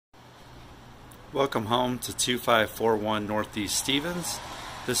Welcome home to 2541 North East Stevens.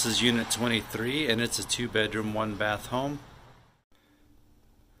 This is Unit 23 and it's a 2-bedroom, 1-bath home.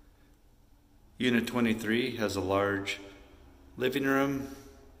 Unit 23 has a large living room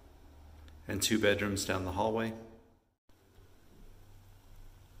and 2 bedrooms down the hallway.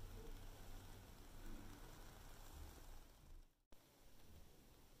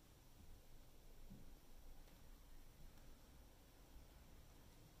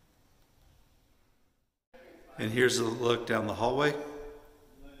 And here's a look down the hallway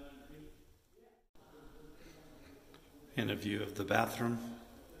and a view of the bathroom.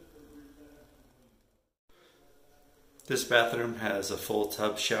 This bathroom has a full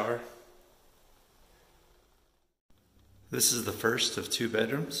tub shower. This is the first of 2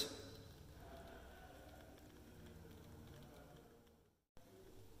 bedrooms.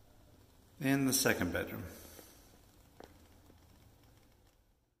 And the second bedroom.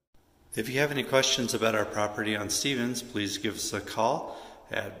 If you have any questions about our property on Stevens, please give us a call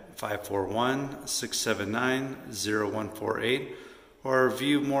at 541-679-0148 or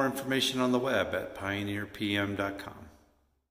view more information on the web at pioneerpm.com.